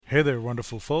Hey there,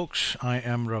 wonderful folks. I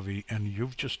am Ravi, and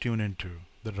you've just tuned into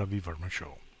the Ravi Verma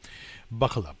Show.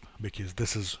 Buckle up, because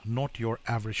this is not your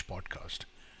average podcast.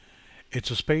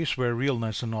 It's a space where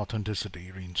realness and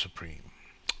authenticity reign supreme.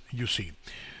 You see,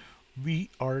 we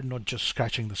are not just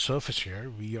scratching the surface here,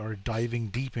 we are diving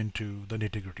deep into the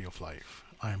nitty gritty of life.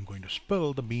 I am going to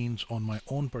spill the beans on my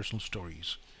own personal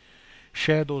stories,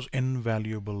 share those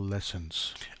invaluable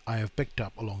lessons I have picked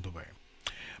up along the way.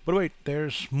 But wait,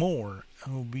 there's more.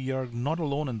 We are not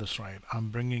alone in this ride. I'm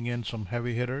bringing in some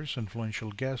heavy hitters, influential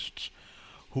guests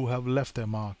who have left their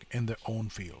mark in their own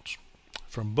fields.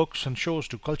 From books and shows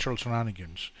to cultural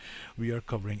shenanigans, we are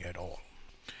covering it all.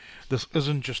 This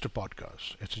isn't just a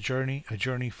podcast, it's a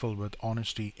journey filled with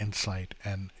honesty, insight,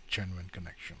 and genuine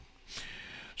connection.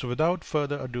 So without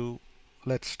further ado,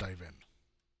 let's dive in.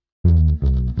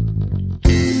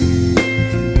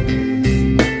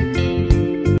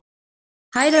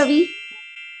 Hi Ravi.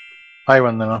 Hi,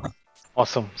 Vandana.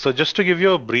 Awesome. So, just to give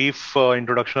you a brief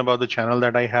introduction about the channel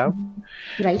that I have.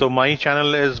 Right. So, my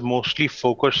channel is mostly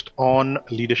focused on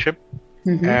leadership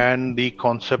and the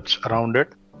concepts around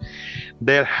it.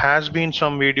 There has been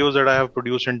some videos that I have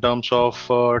produced in terms of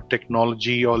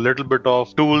technology or a little bit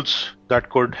of tools that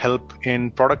could help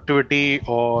in productivity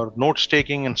or notes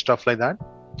taking and stuff like that.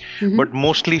 But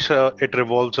mostly it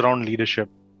revolves around leadership.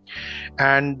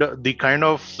 And the kind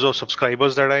of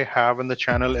subscribers that I have in the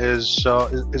channel is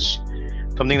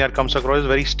something that comes across as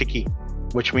very sticky,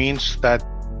 which means that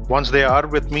once they are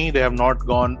with me, they have not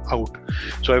gone out.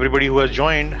 So everybody who has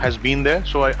joined has been there.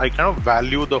 So I kind of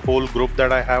value the whole group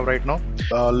that I have right now.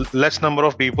 Less number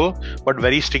of people, but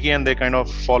very sticky, and they kind of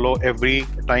follow every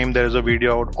time there is a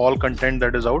video out. All content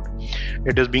that is out,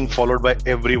 it is being followed by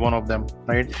every one of them,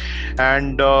 right?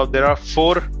 And there are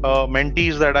four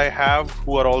mentees that I have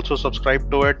who are also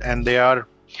subscribed to it, and they are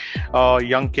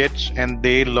young kids, and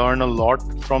they learn a lot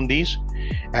from these.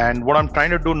 And what I'm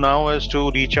trying to do now is to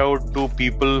reach out to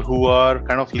people who are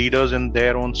kind of leaders in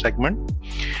their own segment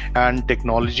and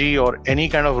technology or any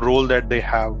kind of role that they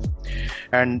have,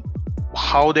 and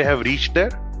how they have reached there,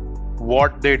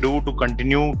 what they do to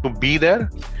continue to be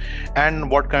there, and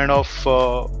what kind of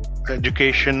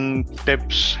education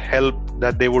tips, help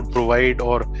that they would provide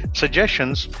or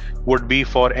suggestions would be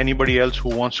for anybody else who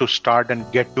wants to start and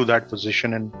get to that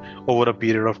position in over a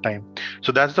period of time.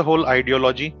 So that's the whole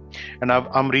ideology, and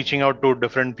I'm reaching out to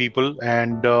different people,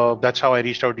 and that's how I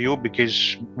reached out to you,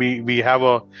 because we have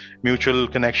a mutual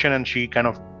connection, and she kind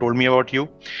of told me about you.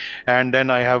 And then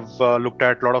I have looked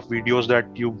at a lot of videos that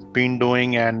you've been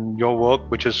doing and your work,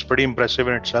 which is pretty impressive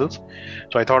in itself.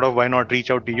 So I thought of why not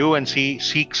reach out to you and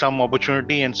seek some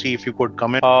opportunity and see if you could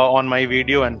come in on my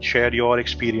video and share your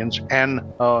experience and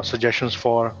suggestions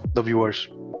for the viewers.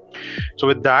 So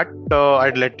with that,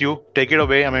 I'd let you take it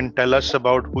away. I mean, tell us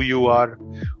about who you are,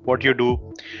 what you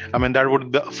do. I mean, that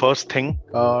would be the first thing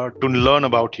to learn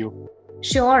about you.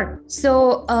 Sure.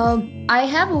 So I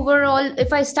have overall,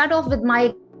 if I start off with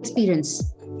my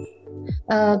experience,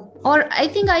 or I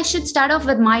think I should start off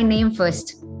with my name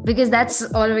first, because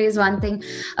that's always one thing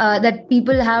that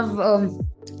people have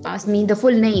asked me, the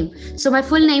full name. So my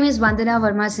full name is Vandana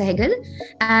Verma Sehgal,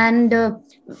 and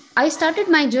I started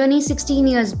my journey 16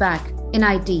 years back in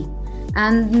IT,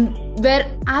 and where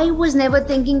I was never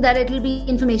thinking that it will be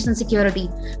information security,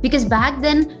 because back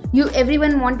then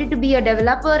everyone wanted to be a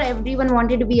developer, everyone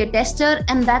wanted to be a tester,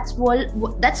 and that's what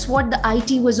the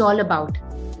IT was all about.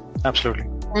 Absolutely.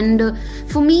 And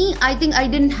for me, I think I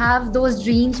didn't have those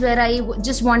dreams where I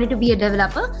just wanted to be a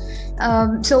developer.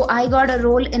 So I got a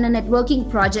role in a networking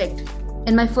project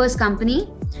in my first company,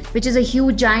 which is a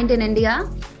huge giant in India.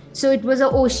 So it was an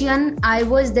ocean. I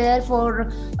was there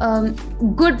for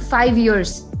good 5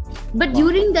 years. But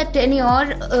during that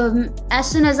tenure, as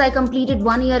soon as I completed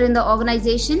 1 year in the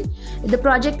organization, the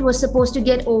project was supposed to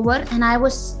get over, and I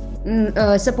was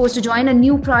supposed to join a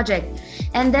new project.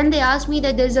 And then they asked me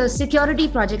that there's a security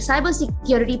project, cyber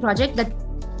security project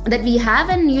that we have,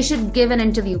 and you should give an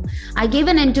interview. I gave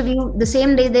an interview the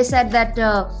same day. They said that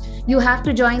you have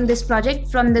to join this project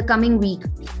from the coming week.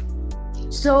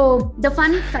 So the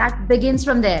fun fact begins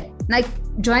from there. Like,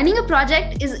 joining a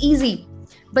project is easy,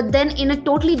 but then in a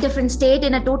totally different state,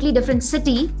 in a totally different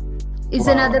city is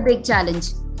another big challenge.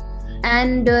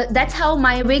 And that's how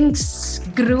my wings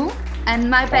grew.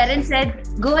 And my parents said,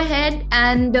 go ahead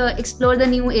and explore the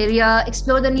new area,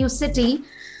 explore the new city.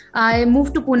 I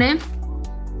moved to Pune,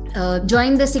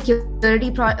 joined the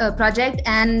security project,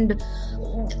 and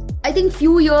I think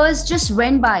few years just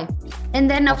went by. And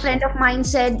then a friend of mine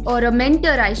said, or a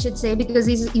mentor, I should say, because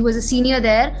he was a senior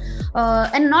there,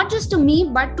 and not just to me,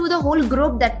 but to the whole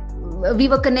group that we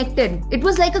were connected. It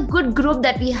was like a good group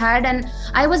that we had, and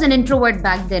I was an introvert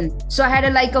back then. So I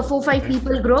had like a 4-5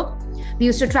 people group. We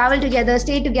used to travel together,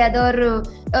 stay together,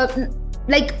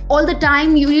 like all the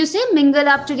time. You say mingle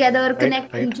up together,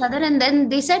 connect with each other. And then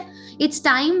they said, it's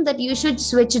time that you should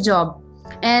switch a job.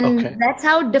 And that's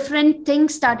how different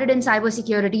things started in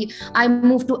cybersecurity. I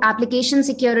moved to application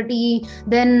security,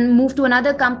 then moved to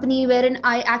another company wherein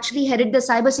I actually headed the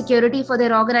cybersecurity for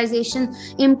their organization,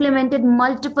 implemented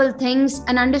multiple things,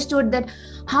 and understood that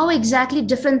how exactly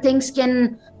different things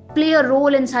can play a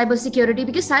role in cybersecurity,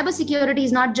 because cybersecurity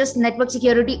is not just network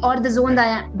security or the zone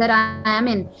that I am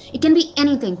in. It can be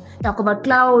anything. Talk about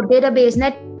cloud, database,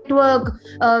 network,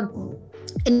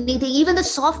 anything. Even the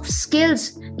soft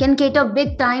skills can cater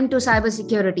big time to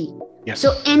cybersecurity. Yes.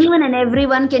 So anyone and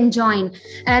everyone can join.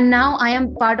 And now I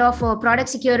am part of product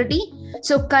security.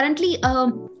 So currently,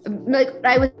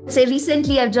 I would say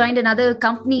recently I've joined another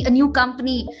company, a new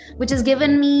company, which has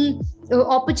given me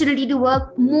opportunity to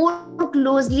work more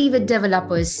closely with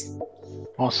developers.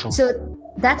 Awesome. So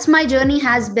that's my journey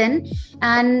has been.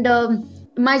 And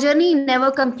my journey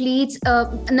never gets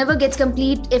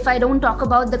complete if I don't talk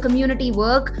about the community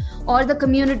work or the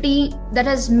community that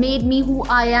has made me who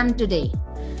I am today.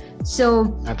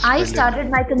 So I started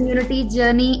my community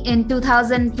journey in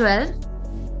 2012.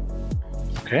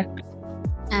 Okay.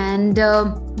 And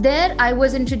there I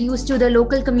was introduced to the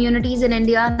local communities in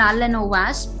India, NAL and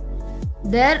OWASP.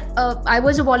 There I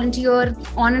was a volunteer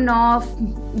on and off,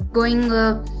 going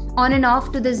on and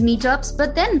off to these meetups.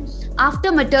 But then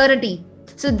after maternity,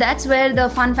 so that's where the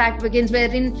fun fact begins,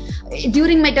 wherein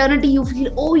during maternity, you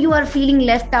feel, you are feeling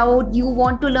left out. You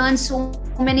want to learn so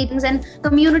many things, and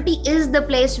community is the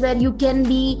place where you can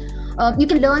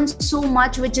learn so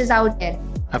much, which is out there.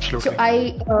 Absolutely.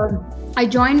 So I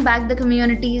joined back the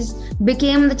communities,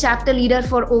 became the chapter leader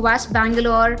for OWASP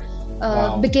Bangalore,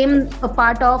 became a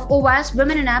part of OWASP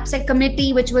Women in AppSec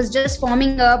committee, which was just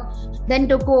forming up, then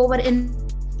took over in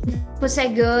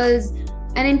InfoSec Girls.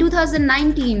 And in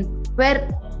 2019, where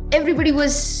everybody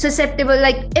was susceptible,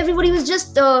 like everybody was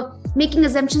just making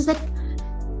assumptions that,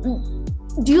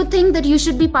 do you think that you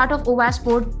should be part of OWASP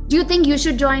board? Do you think you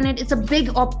should join it? It's a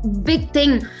big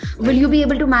thing. Will you be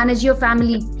able to manage your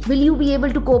family? Will you be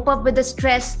able to cope up with the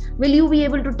stress? Will you be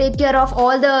able to take care of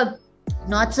all the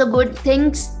not so good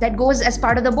things that goes as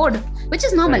part of the board, which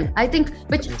is normal, I think,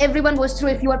 which everyone goes through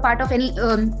if you are part of any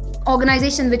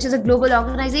organization, which is a global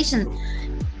organization.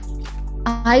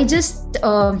 I just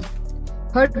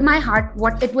heard my heart,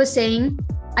 what it was saying.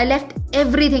 I left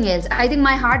everything else. I think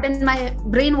my heart and my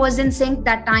brain was in sync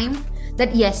that time,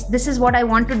 that yes, this is what I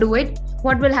want to do it.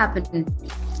 What will happen?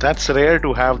 That's rare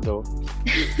to have though.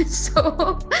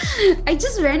 So I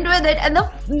just went with it. And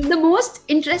the most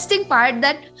interesting part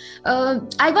that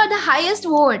I got the highest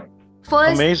vote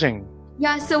first. Amazing.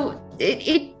 Yeah. So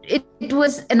it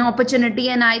was an opportunity.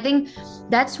 And I think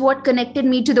that's what connected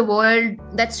me to the world.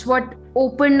 That's what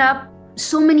opened up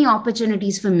so many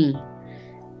opportunities for me.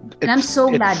 And I'm so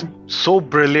glad. So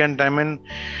brilliant. I mean,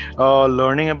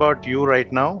 learning about you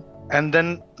right now, and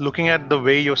then looking at the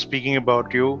way you're speaking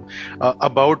about you,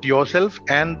 about yourself,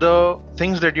 and the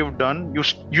things that you've done,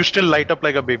 you still light up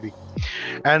like a baby,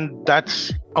 and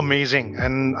that's amazing.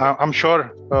 And I'm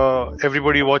sure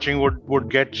everybody watching would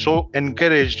get so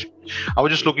encouraged. I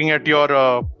was just looking at your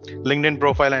LinkedIn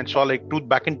profile and saw like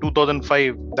back in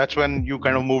 2005, that's when you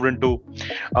kind of moved into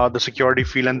the security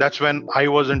field. And that's when I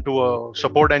was into a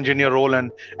support engineer role.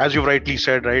 And as you rightly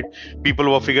said, right,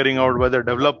 people were figuring out whether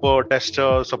developer,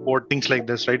 tester, support, things like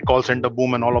this, right? Call center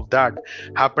boom and all of that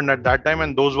happened at that time.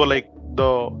 And those were like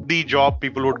the job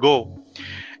people would go.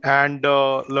 And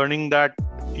learning that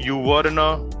you were in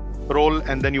a role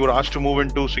and then you were asked to move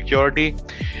into security,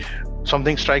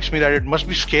 something strikes me that it must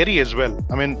be scary as well.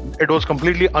 I mean, it was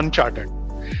completely uncharted,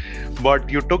 but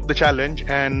you took the challenge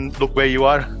and look where you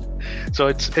are. So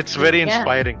it's very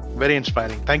inspiring, very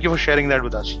inspiring. Thank you for sharing that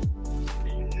with us.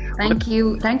 Thank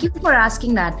you for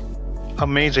asking that.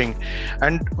 Amazing.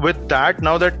 And with that,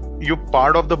 now that you're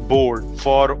part of the board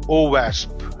for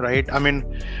OWASP, right? I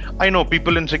mean, I know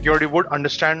people in security would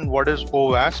understand what is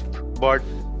OWASP, but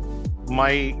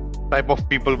my type of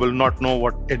people will not know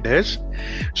what it is.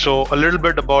 So a little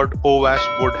bit about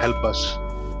OWASP would help us.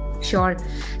 Sure.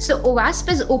 So OWASP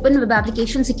is Open Web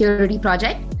Application Security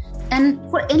Project. And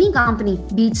for any company,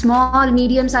 be it small,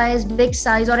 medium size, big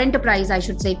size, or enterprise, I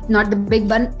should say, not the big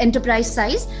one, enterprise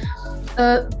size,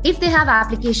 if they have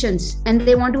applications and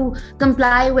they want to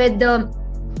comply with or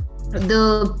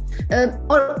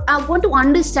I want to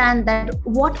understand that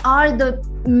what are the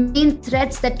main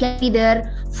threats that can be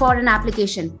there for an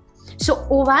application. So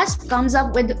OWASP comes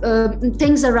up with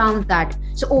things around that.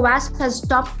 So OWASP has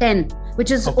top 10,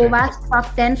 which is OWASP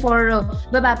top 10 for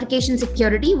web application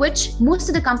security, which most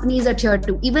of the companies are tier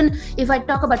 2. Even if I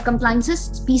talk about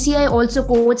compliances, PCI also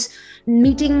quotes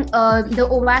meeting the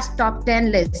OWASP top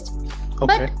 10 list.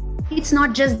 But it's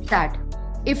not just that.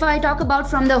 If I talk about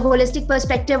from the holistic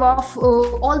perspective of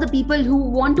all the people who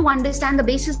want to understand the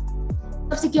basis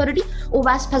of security,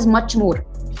 OWASP has much more.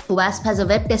 OWASP has a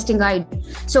web testing guide.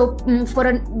 So for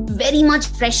a very much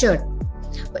fresher,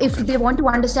 if they want to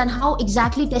understand how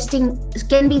exactly testing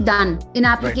can be done in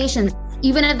applications,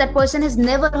 even if that person has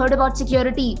never heard about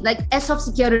security, like S of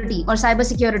security or cyber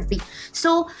security.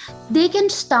 So they can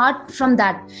start from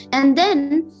that. And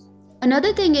then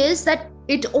another thing is that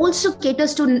it also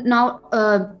caters to now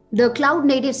the cloud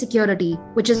native security,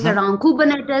 which is around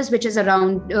Kubernetes, which is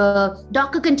around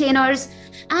Docker containers,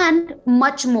 and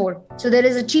much more. So there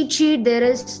is a cheat sheet, there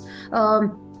is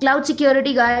cloud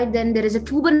security guide, then there is a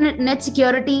Kubernetes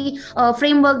security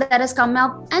framework that has come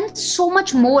up, and so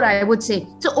much more, I would say.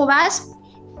 So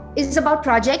OWASP is about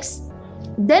projects,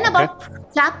 then about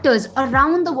chapters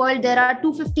around the world. There are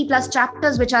 250 plus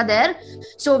chapters which are there.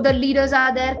 So the leaders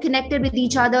are there connected with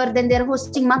each other. Then they're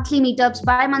hosting monthly meetups,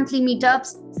 bi-monthly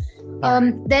meetups.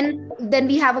 Then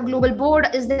we have a global board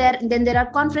is there. Then there are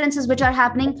conferences which are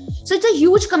happening. So it's a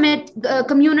huge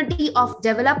community of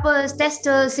developers,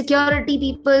 testers, security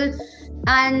people,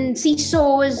 and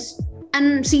CISOs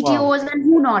and CTOs and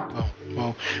who not.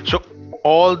 Wow. So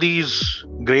all these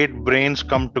great brains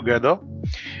come together,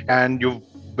 and you've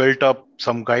built up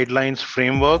some guidelines,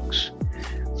 frameworks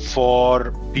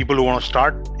for people who want to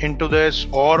start into this,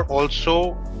 or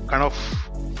also kind of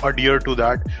adhere to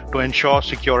that to ensure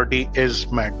security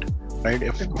is met, right?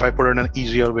 If I put it in an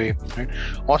easier way, right?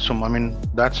 Awesome. I mean,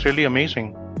 that's really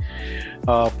amazing.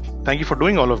 Thank you for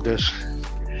doing all of this.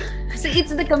 So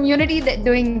it's the community that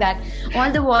doing that.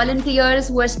 All the volunteers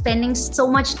who are spending so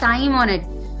much time on it.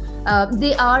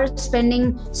 They are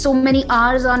spending so many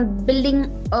hours on building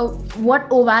what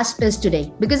OWASP is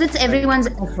today, because it's everyone's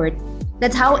effort.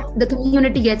 That's how the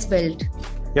community gets built.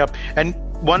 Yep. And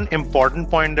one important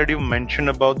point that you mentioned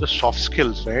about the soft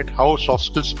skills, right? How soft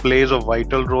skills plays a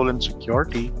vital role in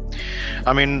security.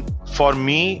 I mean, for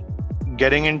me,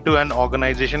 getting into an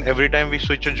organization, every time we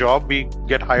switch a job, we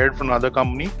get hired from another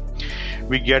company.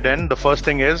 We get in, the first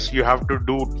thing is you have to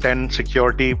do 10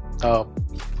 security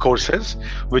courses,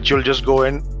 which you'll just go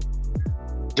in,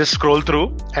 just scroll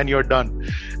through, and you're done.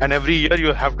 And every year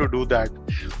you have to do that.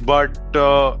 But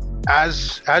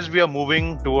as we are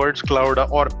moving towards cloud,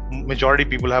 or majority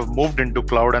people have moved into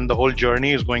cloud, and the whole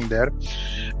journey is going there,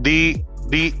 the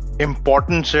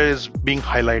importance is being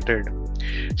highlighted.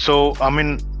 So I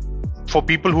mean, for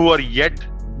people who are yet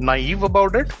naive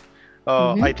about it,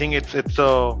 I think it's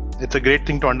a great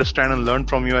thing to understand and learn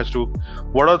from you as to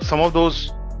what are some of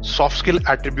those soft skill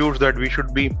attributes that we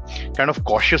should be kind of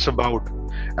cautious about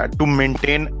to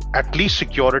maintain at least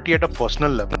security at a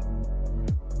personal level.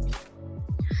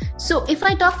 So if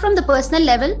I talk from the personal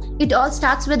level, it all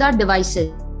starts with our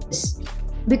devices,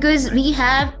 because we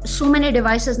have so many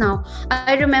devices now.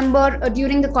 I remember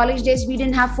during the college days, we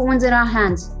didn't have phones in our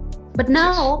hands, but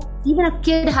now even a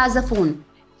kid has a phone.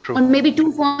 True. Or maybe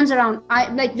 2 phones around.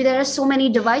 There are so many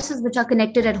devices which are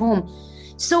connected at home.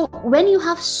 So when you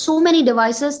have so many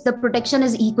devices, the protection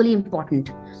is equally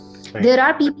important. Right. There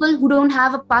are people who don't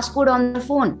have a passcode on their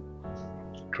phone.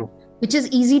 True. Which is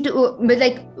easy to,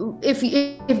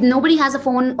 if nobody has a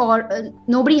phone or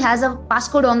nobody has a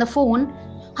passcode on the phone,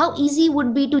 how easy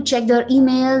would be to check their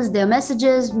emails, their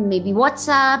messages, maybe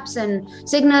WhatsApps and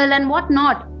Signal and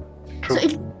whatnot. True. So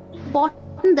it's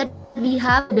important that we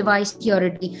have device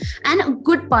security and a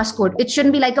good passcode. It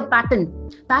shouldn't be like a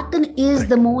pattern. Pattern is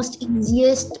the most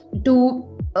easiest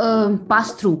to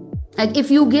pass through. Like if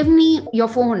you give me your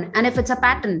phone and if it's a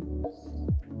pattern,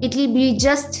 it will be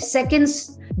just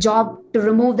seconds job to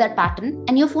remove that pattern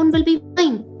and your phone will be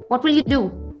fine. What will you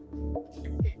do?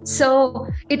 So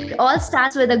it all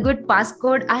starts with a good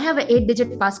passcode. I have an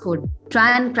 8-digit passcode.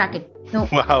 Try and crack it. No.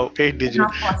 Wow, 8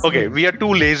 digits. Okay, we are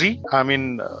too lazy. I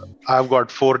mean, I've got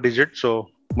 4 digits, so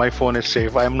my phone is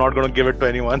safe. I'm not going to give it to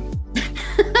anyone.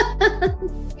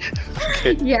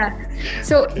 Okay. Yeah.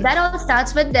 So that all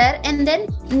starts with there. And then,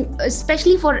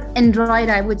 especially for Android,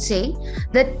 I would say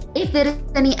that if there is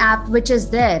any app which is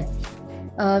there,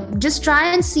 just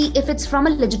try and see if it's from a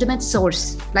legitimate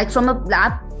source, like from a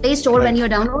app Play Store. Right. When you're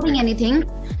downloading anything,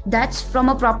 that's from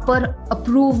a proper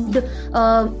approved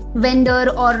vendor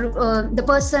or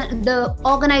the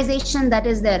organization that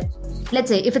is there. Let's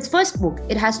say if it's Facebook,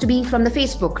 it has to be from the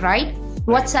Facebook, right?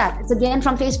 WhatsApp, it's again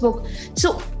from Facebook.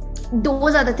 So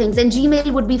those are the things. And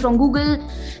Gmail would be from Google.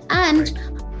 And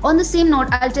On the same note,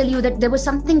 I'll tell you that there was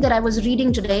something that I was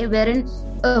reading today wherein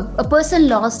a person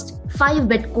lost 5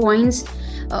 bitcoins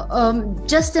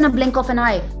just in a blink of an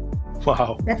eye.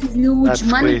 Wow. That's huge That's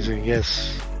money. crazy.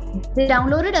 Yes. They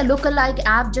downloaded a lookalike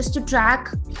app just to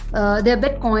track their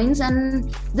bitcoins,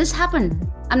 and this happened.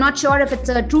 I'm not sure if it's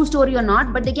a true story or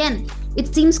not, but again,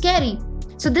 it seems scary.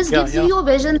 So this gives you a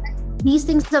vision that these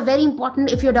things are very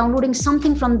important if you're downloading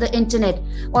something from the internet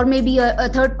or maybe a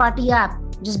third-party app.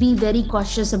 Just be very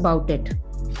cautious about it.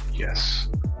 Yes,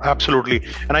 absolutely.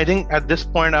 And I think at this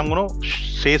point, I'm going to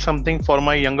say something for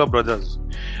my younger brothers.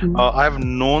 I've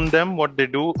known them, what they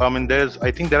do. I mean,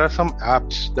 I think there are some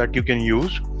apps that you can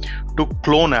use to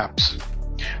clone apps.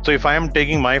 So if I am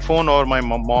taking my phone or my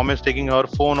mom is taking her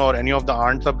phone or any of the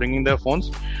aunts are bringing their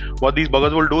phones, what these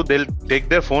buggers will do, they'll take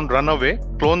their phone, run away,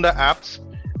 clone the apps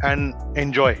and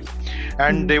enjoy.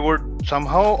 And they would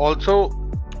somehow also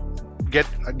get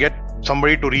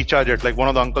somebody to recharge it. Like one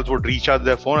of the uncles would recharge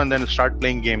their phone and then start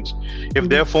playing games. If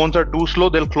their phones are too slow,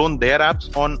 they'll clone their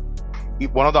apps on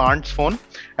one of the aunt's phone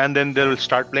and then they'll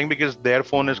start playing because their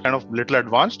phone is kind of little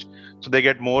advanced. So they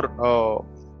get more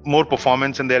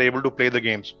performance and they're able to play the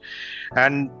games.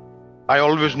 And I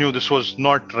always knew this was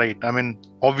not right. I mean,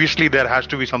 obviously there has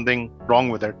to be something wrong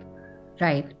with it.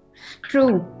 Right.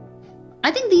 True.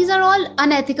 I think these are all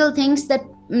unethical things that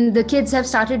the kids have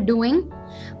started doing,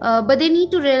 but they need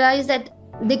to realize that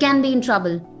they can be in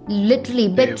trouble. Literally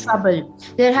big trouble.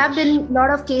 There have been a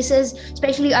lot of cases,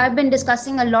 especially I've been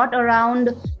discussing a lot around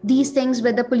these things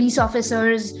with the police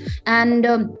officers, and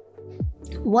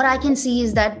what I can see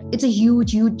is that it's a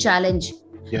huge challenge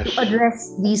to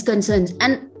address these concerns.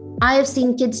 And I have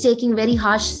seen kids taking very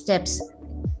harsh steps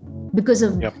because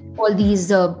of all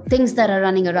these things that are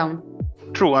running around.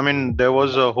 True. I mean, there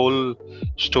was a whole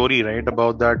story, right,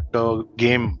 about that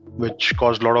game which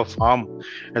caused a lot of harm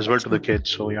as well to the kids.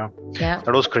 So that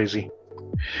was crazy.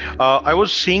 I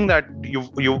was seeing that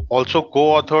you also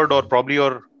co-authored, or probably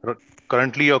you're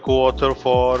currently a co-author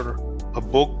for a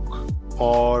book,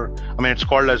 or I mean, it's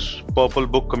called as Purple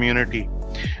Book Community.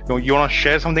 You want to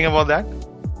share something about that?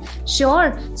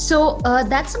 Sure. So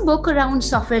that's a book around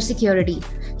software security.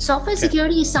 Software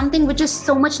security is something which is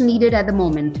so much needed at the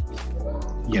moment.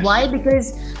 Yes. Why?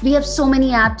 Because we have so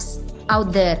many apps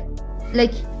out there.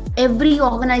 Like every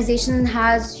organization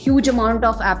has huge amount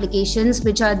of applications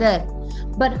which are there.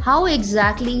 But how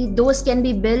exactly those can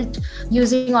be built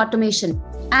using automation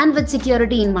and with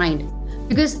security in mind?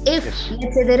 Because if,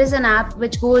 let's say, there is an app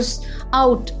which goes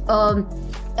out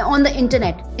on the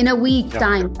internet in a week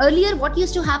time. Earlier, what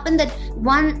used to happen that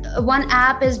one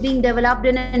app is being developed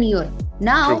in a year.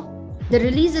 Now, the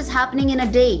release is happening in a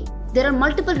day. There are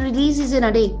multiple releases in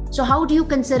a day. So how do you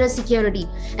consider security?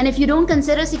 And if you don't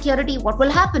consider security, what will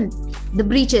happen? The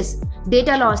breaches,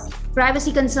 data loss,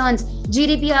 privacy concerns,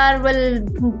 GDPR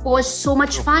will pose so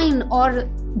much fine, or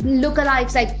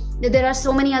lookalikes, like there are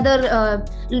so many other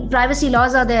privacy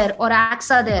laws are there or acts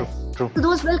are there. So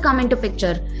those will come into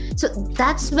picture. So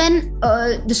that's when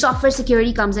the software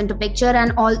security comes into picture,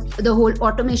 and all the whole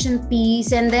automation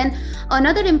piece. And then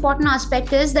another important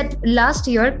aspect is that last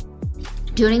year,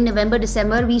 during November,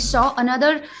 December, we saw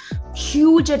another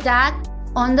huge attack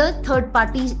on the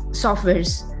third-party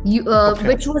softwares,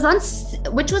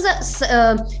 which was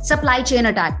a supply chain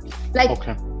attack, like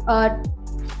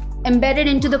embedded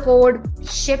into the code,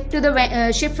 shipped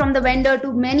from the vendor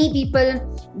to many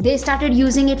people. They started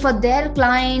using it for their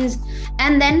clients,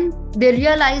 and then they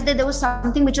realized that there was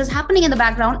something which was happening in the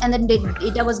background, and then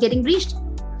data was getting breached.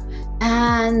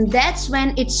 And that's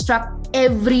when it struck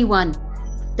everyone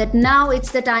that now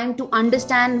it's the time to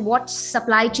understand what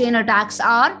supply chain attacks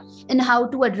are and how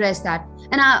to address that.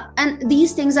 And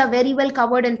these things are very well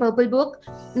covered in Purple Book.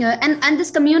 And this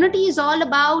community is all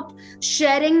about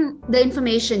sharing the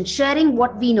information, sharing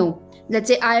what we know. Let's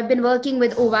say I have been working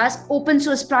with OWASP, open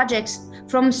source projects,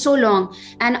 from so long.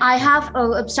 And I have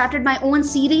started my own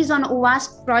series on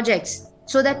OWASP projects,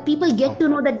 so that people get to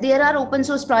know that there are open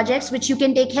source projects which you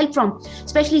can take help from,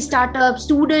 especially startups,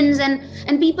 students,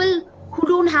 and people who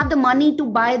don't have the money to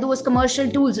buy those commercial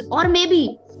tools, or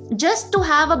maybe just to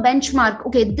have a benchmark.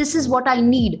 Okay, this is what I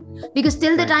need. Because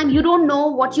till the time you don't know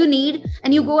what you need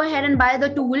and you go ahead and buy the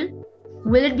tool,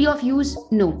 will it be of use?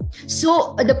 No.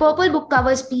 So the Purple Book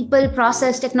covers people,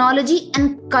 process, technology,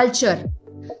 and culture.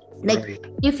 Like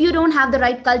if you don't have the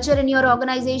right culture in your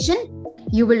organization,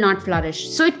 you will not flourish.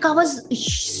 So it covers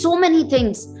so many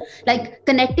things, like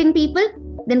connecting people,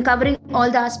 then covering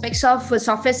all the aspects of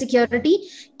software security,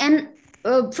 and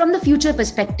from the future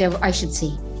perspective, I should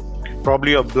say.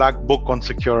 Probably a black book on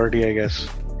security, I guess.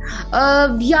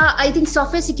 Yeah, I think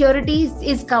software security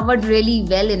is covered really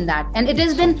well in that. And it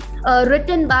has been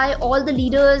written by all the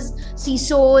leaders,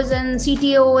 CISOs and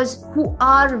CTOs who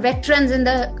are veterans in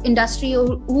the industry,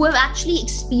 who have actually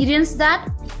experienced that.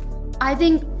 I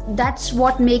think that's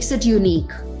what makes it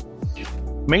unique.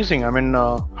 Amazing. I mean,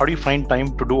 how do you find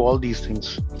time to do all these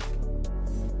things?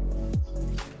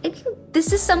 I think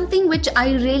this is something which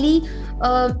I really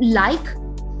like.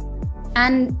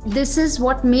 And this is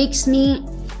what makes me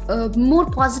more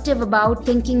positive about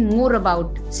thinking more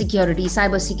about security,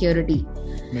 cyber security.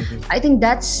 Amazing. I think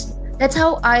that's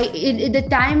how the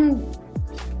time.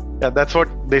 Yeah, that's what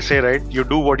they say, right? You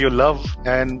do what you love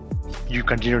and you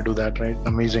continue to do that, right?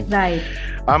 Amazing. Right.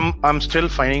 I'm still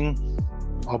finding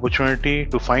opportunity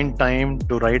to find time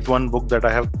to write one book that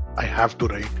I have to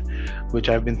write, which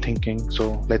I've been thinking.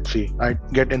 So let's see. I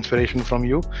get inspiration from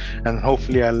you, and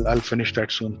hopefully I'll finish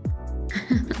that soon.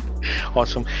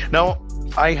 Awesome. Now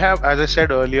I have, as I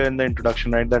said earlier in the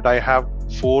introduction, right, that I have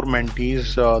 4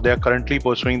 mentees. They are currently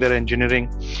pursuing their engineering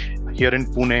here in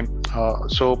Pune.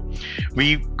 So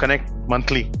we connect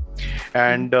monthly,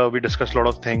 and we discuss a lot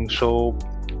of things. So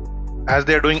as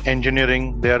they're doing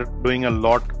engineering, they're doing a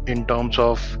lot in terms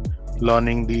of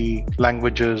learning the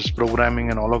languages,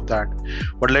 programming and all of that.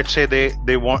 But let's say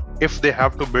they want, if they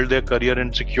have to build their career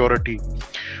in security,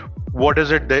 what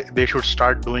is it they should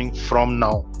start doing from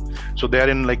now? So they're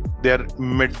in like they're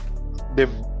mid,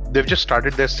 they've just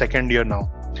started their second year now,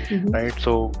 right?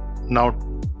 So now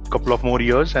a couple of more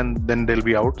years and then they'll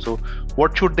be out. So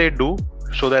what should they do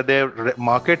so that they're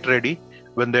market ready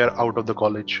when they're out of the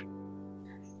college?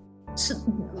 So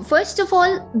first of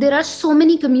all, there are so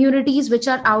many communities which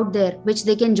are out there which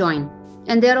they can join,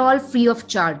 and they're all free of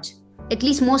charge. At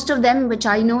least most of them, which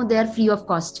I know, they're free of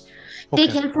cost. Okay.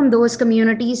 Take help from those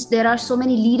communities. There are so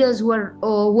many leaders who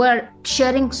are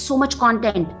sharing so much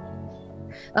content.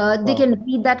 They can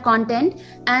read that content,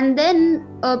 and then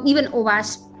even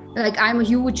OWASP. Like, I'm a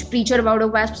huge preacher about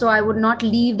OWASP, so I would not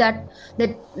leave that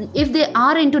if they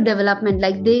are into development,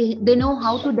 like they know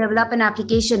how to develop an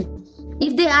application.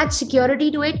 If they add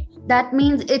security to it, that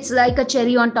means it's like a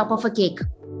cherry on top of a cake.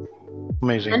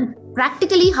 Amazing. And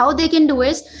practically how they can do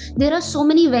is, there are so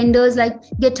many vendors like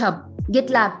GitHub,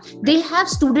 GitLab. They have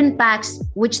student packs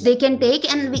which they can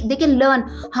take, and they can learn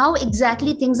how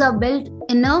exactly things are built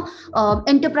in a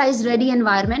enterprise ready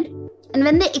environment. And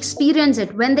when they experience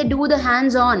it, when they do the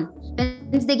hands-on,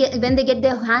 when they get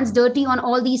their hands dirty on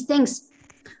all these things,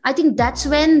 I think that's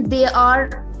when they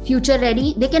are future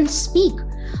ready. They can speak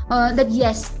that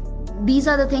yes, these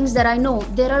are the things that I know.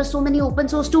 There are so many open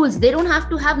source tools. They don't have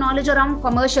to have knowledge around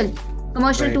commercial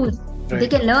right. tools. Right. They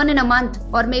can learn in a month,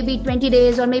 or maybe 20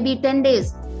 days, or maybe 10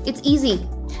 days. It's easy.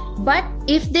 But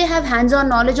if they have hands-on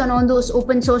knowledge on all those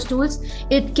open source tools,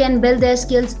 it can build their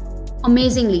skills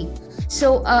amazingly.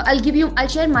 So I'll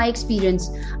share my experience.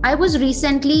 I was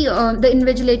recently the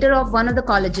invigilator of one of the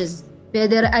colleges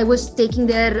where I was taking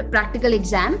their practical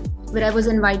exam, where I was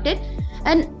invited.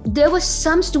 And there were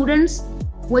some students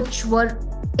which were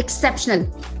exceptional.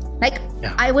 Like,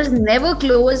 I was never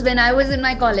close when I was in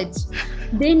my college.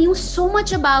 They knew so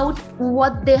much about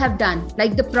what they have done.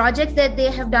 Like the projects that they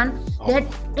have done, they had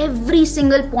every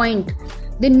single point.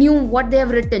 They knew what they have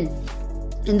written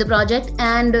in the project.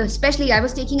 And especially I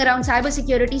was taking around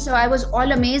cybersecurity, so I was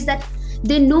all amazed that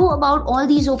they know about all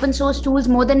these open source tools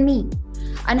more than me.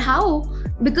 And how?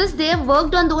 Because they have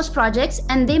worked on those projects,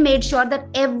 and they made sure that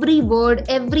every word,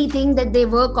 everything that they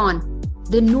work on,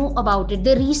 they know about it,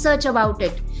 they research about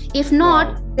it. If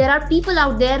not, there are people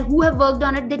out there who have worked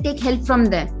on it, they take help from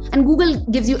them. And Google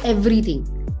gives you everything.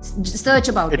 Search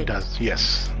about it. It does,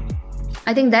 yes.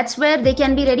 I think that's where they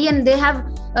can be ready, and they have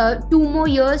 2 more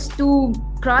years to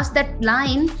cross that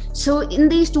line. So in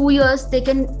these 2 years, they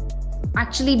can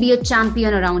actually be a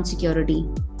champion around security.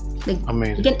 Like,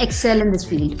 amazing. You can excel in this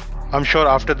field. I'm sure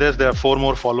after this, there are 4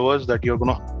 more followers that you're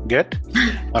going to get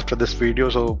after this video.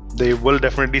 So they will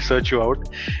definitely search you out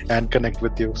and connect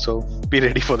with you. So be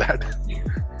ready for that.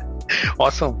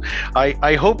 Awesome.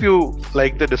 I hope you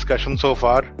like the discussion so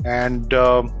far. And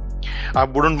I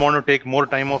wouldn't want to take more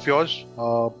time of yours.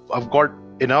 I've got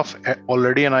enough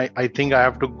already, and I think I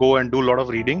have to go and do a lot of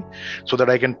reading so that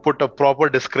I can put a proper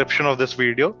description of this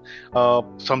video,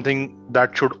 something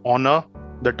that should honor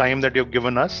the time that you've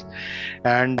given us.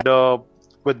 And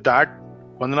with that,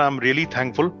 Vandana, I'm really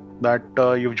thankful that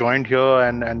you've joined here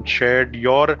and shared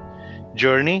your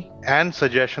journey and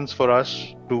suggestions for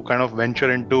us to kind of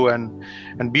venture into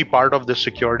and be part of this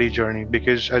security journey.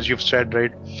 Because as you've said,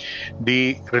 right,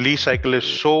 the release cycle is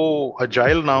so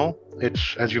agile now.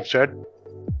 It's, as you've said,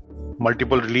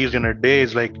 multiple release in a day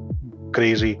is like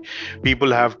crazy.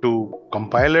 People have to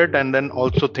compile it and then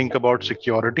also think about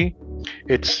security.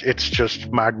 It's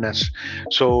just madness.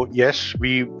 So yes,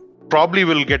 we probably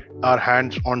will get our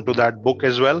hands onto that book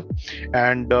as well,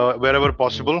 and wherever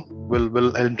possible,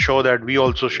 we'll ensure that we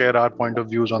also share our point of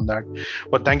views on that.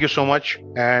 But thank you so much.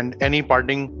 And any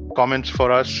parting comments for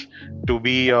us to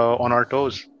be on our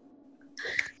toes?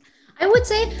 I would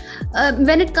say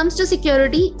when it comes to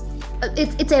security,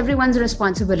 it's everyone's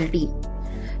responsibility.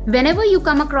 Whenever you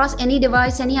come across any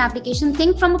device, any application,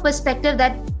 think from a perspective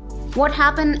that what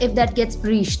happens if that gets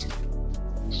breached?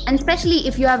 And especially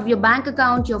if you have your bank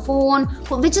account, your phone,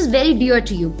 which is very dear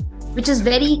to you, which is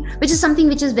something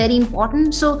which is very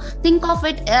important. So think of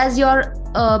it as your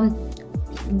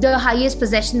the highest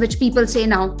possession, which people say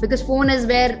now, because phone is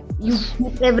where you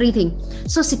keep everything.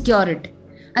 So secure it.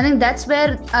 I think that's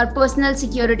where our personal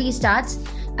security starts.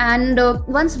 And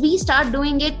once we start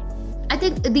doing it, I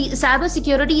think the cyber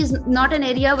security is not an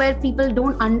area where people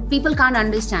can't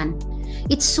understand.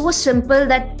 It's so simple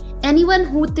that anyone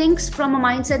who thinks from a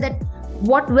mindset that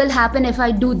what will happen if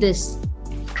I do this?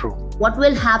 True. What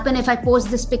will happen if I post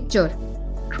this picture?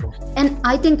 True. And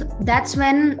I think that's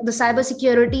when the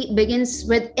cybersecurity begins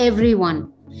with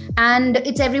everyone, and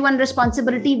it's everyone's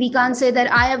responsibility. We can't say that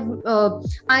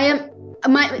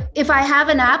if I have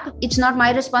an app, it's not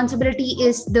my responsibility.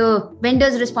 It's the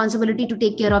vendor's responsibility to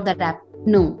take care of that app.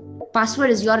 No, password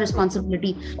is your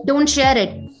responsibility. Don't share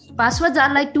it. Passwords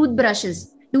are like toothbrushes.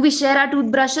 Do we share our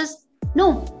toothbrushes?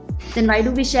 No. Then why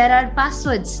do we share our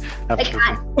passwords?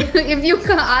 If you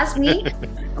ask me,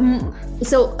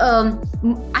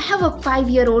 I have a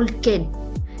 5-year-old kid.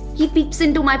 He peeps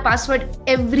into my password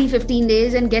every 15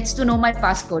 days and gets to know my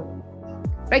passcode.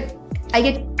 Right? I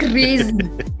get crazy.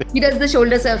 He does the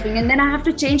shoulder surfing and then I have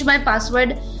to change my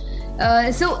password.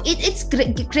 So it's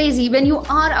crazy. When you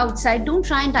are outside, don't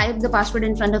try and type the password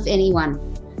in front of anyone.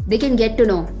 They can get to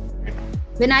know.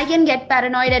 When I can get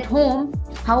paranoid at home,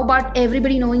 how about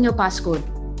everybody knowing your passcode?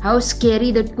 How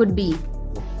scary that could be.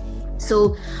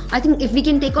 So I think if we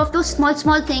can take off those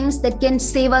small things that can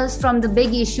save us from the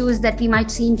big issues that we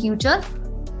might see in future,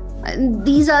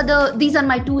 these are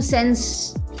my 2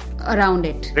 cents around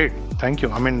it. Great, thank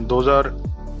you. I mean, those are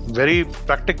very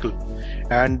practical,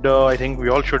 and I think we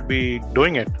all should be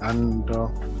doing it. And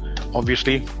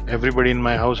obviously, everybody in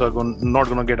my house are not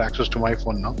going to get access to my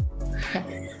phone now.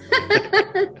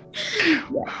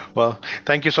 Well,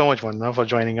 thank you so much, Vandana, for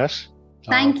joining us.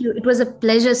 Thank you. It was a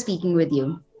pleasure speaking with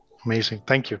you. Amazing.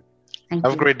 Thank you.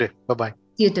 Have a great day. Bye-bye.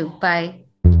 You too. Bye.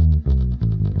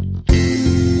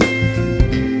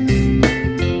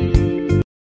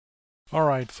 All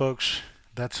right, folks,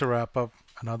 that's a wrap up.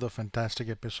 Another fantastic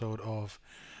episode of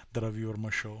the Ravi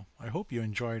Verma Show. I hope you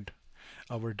enjoyed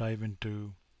our dive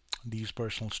into these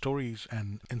personal stories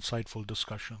and insightful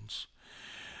discussions.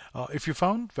 If you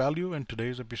found value in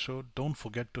today's episode, don't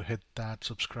forget to hit that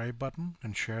subscribe button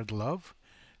and share the love.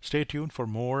 Stay tuned for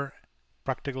more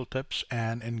practical tips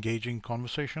and engaging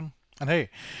conversation. And hey,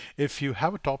 if you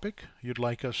have a topic you'd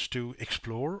like us to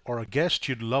explore or a guest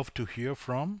you'd love to hear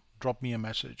from, drop me a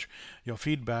message. Your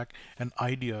feedback and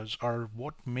ideas are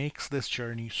what makes this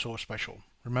journey so special.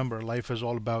 Remember, life is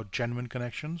all about genuine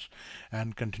connections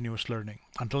and continuous learning.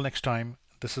 Until next time,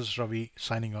 this is Ravi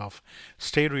signing off.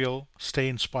 Stay real, stay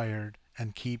inspired,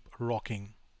 and keep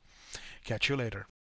rocking. Catch you later.